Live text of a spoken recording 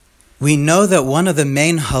We know that one of the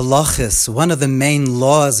main halachis, one of the main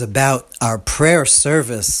laws about our prayer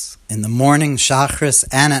service in the morning, Shachris,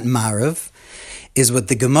 and at Mariv, is what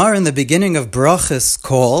the Gemara in the beginning of Brachos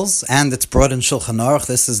calls, and it's brought in Shulchan Aruch,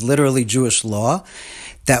 this is literally Jewish law,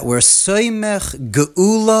 that we're soymech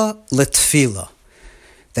geula letfila.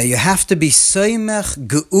 That you have to be soymech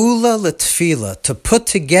geula letfila, to put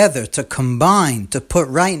together, to combine, to put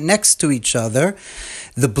right next to each other,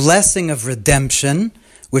 the blessing of redemption,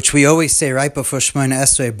 which we always say right before Shemona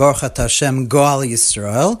Esrei, Baruch Atah Hashem Goal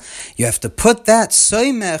Yisrael. You have to put that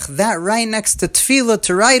soymech, that right next to tefillah,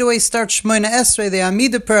 to right away start Shemona Esrei, the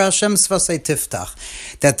Amida Per Hashem Sfasei Tiftach.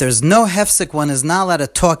 That there's no hefsek, one is not allowed to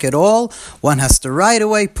talk at all. One has to right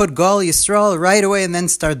away put Goal Yisrael right away and then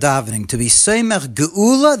start davening. To be soymech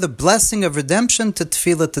geula, the blessing of redemption, to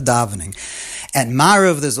tefillah, to davening. At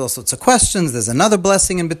Mariv, there's all sorts of questions. There's another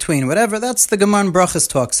blessing in between. Whatever, that's the Gemara in Brachos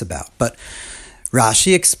talks about. But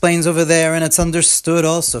Rashi explains over there, and it's understood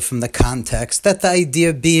also from the context, that the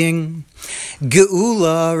idea being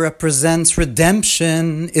Geula represents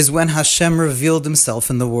redemption, is when Hashem revealed himself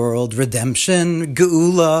in the world. Redemption,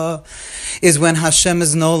 Geula, is when Hashem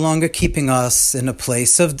is no longer keeping us in a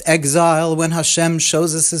place of exile, when Hashem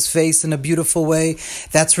shows us his face in a beautiful way.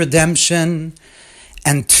 That's redemption.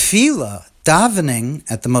 And tefillah, davening,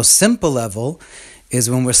 at the most simple level, is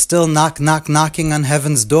when we're still knocking on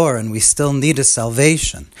heaven's door and we still need a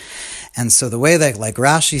salvation. And so the way that, like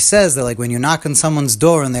Rashi says, that like when you knock on someone's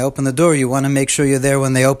door and they open the door, you want to make sure you're there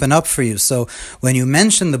when they open up for you. So when you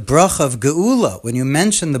mention the bracha of Geula, when you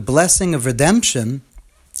mention the blessing of redemption,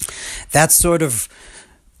 that's sort of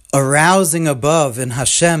arousing above in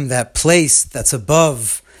Hashem, that place that's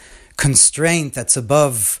above constraint, that's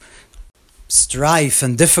above strife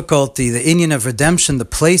and difficulty, the inyan of redemption, the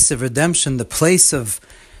place of redemption, the place of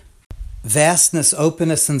vastness,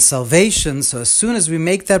 openness, and salvation. So as soon as we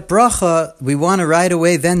make that bracha, we want to right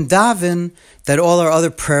away then daven that all our other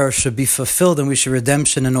prayers should be fulfilled and we should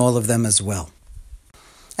redemption in all of them as well.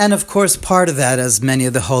 And of course, part of that, as many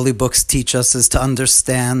of the holy books teach us, is to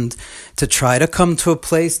understand, to try to come to a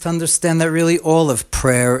place to understand that really all of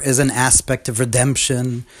prayer is an aspect of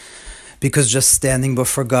redemption. Because just standing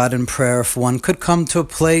before God in prayer, if one could come to a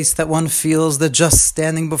place that one feels that just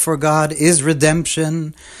standing before God is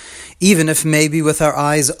redemption, even if maybe with our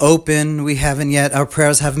eyes open, our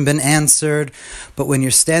prayers haven't been answered, but when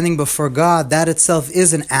you're standing before God, that itself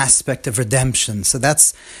is an aspect of redemption. So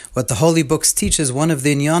that's what the holy books teach, is one of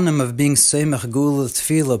the inyanim of being soymech geula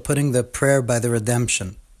tefillah, putting the prayer by the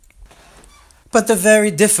redemption. But the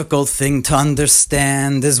very difficult thing to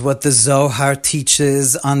understand is what the Zohar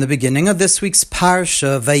teaches on the beginning of this week's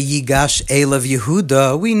Parsha, Vayigash Elav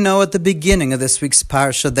Yehuda. We know at the beginning of this week's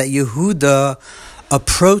Parsha that Yehuda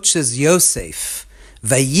approaches Yosef.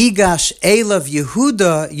 Vayigash Elav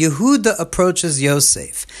Yehuda, Yehuda approaches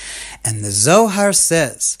Yosef. And the Zohar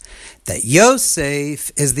says that Yosef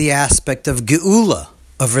is the aspect of Geula,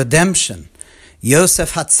 of redemption.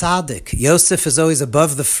 Yosef HaTzadik. Yosef is always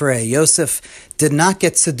above the fray. Yosef did not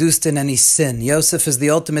get seduced in any sin. Yosef is the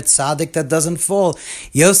ultimate tzaddik that doesn't fall.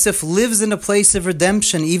 Yosef lives in a place of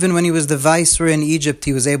redemption. Even when he was the viceroy in Egypt,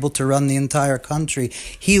 he was able to run the entire country.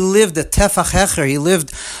 He lived a tefach hecher. He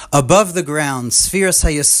lived above the ground, Sfiras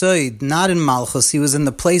HaYesoid, not in Malchus. He was in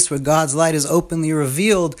the place where God's light is openly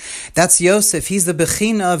revealed. That's Yosef. He's the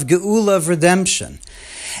bechina of Geula, of redemption.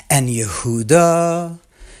 And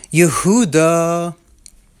Yehuda,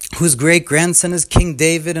 whose great-grandson is King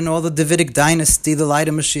David, and all the Davidic dynasty, the light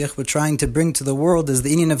of Mashiach, we're trying to bring to the world, is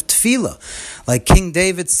the inyan of tefillah. Like King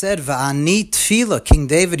David said, Va'ani tefillah. King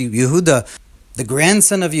David, Yehuda, the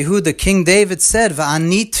grandson of Yehuda, King David said,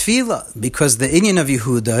 Va'ani tefillah, because the inyan of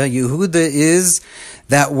Yehuda is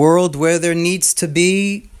that world where there needs to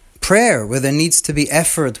be prayer, where there needs to be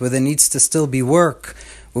effort, where there needs to still be work,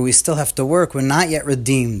 where we still have to work. We're not yet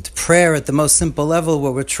redeemed. Prayer at the most simple level,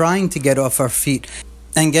 where we're trying to get off our feet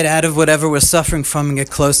and get out of whatever we're suffering from and get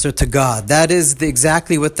closer to God. That is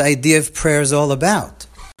exactly what the idea of prayer is all about.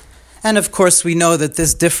 And of course, we know that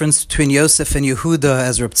this difference between Yosef and Yehuda,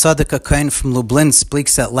 as Reb Tzadok HaKohen from Lublin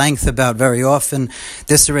speaks at length about very often,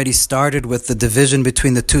 this already started with the division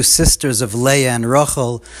between the two sisters of Leah and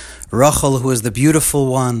Rachel. Rachel, who was the beautiful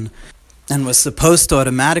one, and was supposed to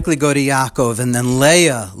automatically go to Yaakov, and then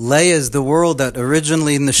Leah is the world that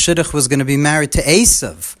originally in the Shidduch was going to be married to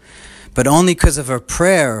Esav, but only because of her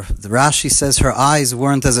prayer. The Rashi says her eyes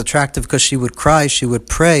weren't as attractive because she would cry, she would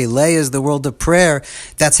pray. Leah is the world of prayer.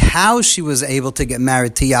 That's how she was able to get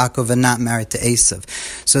married to Yaakov and not married to Esav.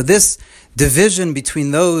 So this division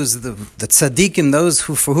between those, the tzaddikim, those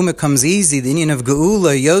for whom it comes easy, the inyan of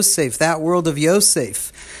Geula, Yosef, that world of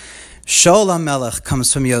Yosef, Shaul HaMelech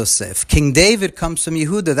comes from Yosef. King David comes from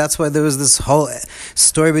Yehuda. That's why there was this whole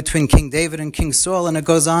story between King David and King Saul, and it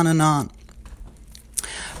goes on and on.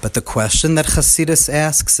 But the question that Chassidus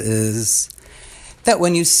asks is that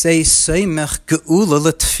when you say Seimech Geula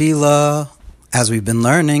L'Tfila, as we've been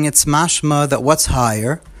learning, it's mashma that what's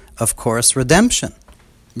higher? Of course, redemption.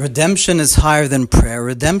 Redemption is higher than prayer.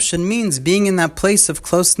 Redemption means being in that place of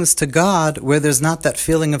closeness to God where there's not that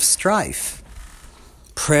feeling of strife.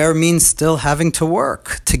 Prayer means still having to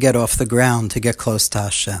work to get off the ground, to get close to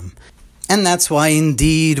Hashem. And that's why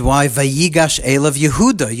Vayigash Elav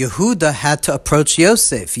Yehuda. Yehuda had to approach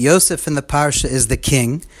Yosef. Yosef in the parsha is the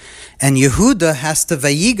king, and Yehuda has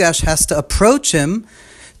to approach him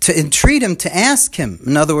to entreat him, to ask him.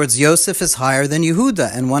 In other words, Yosef is higher than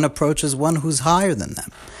Yehuda, and one approaches one who's higher than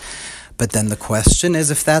them. But then the question is,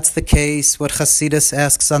 if that's the case, what Chassidus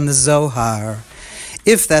asks on the Zohar,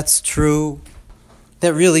 if that's true,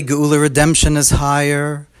 that really Geula redemption is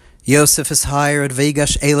higher, Yosef is higher, at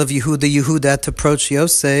Vayigash Elav Yehuda had to approach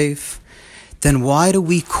Yosef, then why do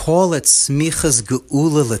we call it Smichas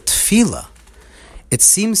Geula L'Tfila? It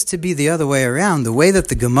seems to be the other way around. The way that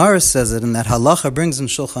the Gemara says it, and that halacha brings in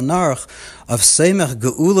Shulchan Aruch of Seimech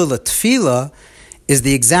Geula L'Tfila, is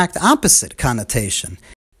the exact opposite connotation.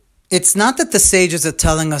 It's not that the sages are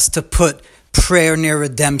telling us to put prayer near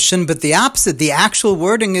redemption, but the opposite. The actual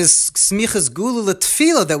wording is Smichas Geula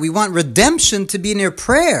L'Tfila, that we want redemption to be near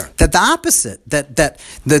prayer. That the opposite, that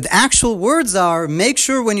the actual words are, make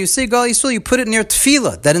sure when you say Gal Yisrael, you put it near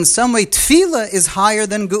Tfila, that in some way Tfila is higher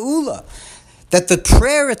than Geula. That the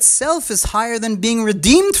prayer itself is higher than being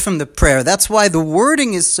redeemed from the prayer. That's why the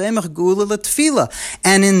wording is Seimech Geula L'Tfila.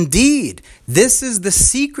 And indeed, this is the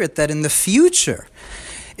secret that in the future,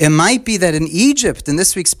 it might be that in Egypt, in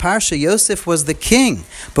this week's Parsha, Yosef was the king.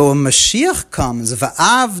 But when Mashiach comes,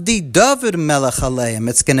 Va'avdi David Melech Aleim,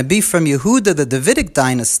 it's going to be from Yehuda, the Davidic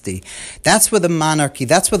dynasty. That's where the monarchy,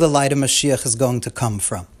 that's where the light of Mashiach is going to come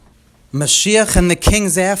from. Mashiach and the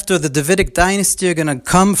kings after the Davidic dynasty are going to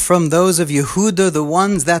come from those of Yehuda, the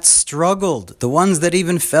ones that struggled, the ones that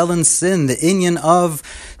even fell in sin, the inyan of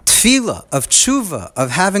tefillah, of tshuva, of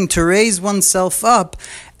having to raise oneself up,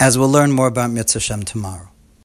 as we'll learn more about Mitzvah Shem tomorrow.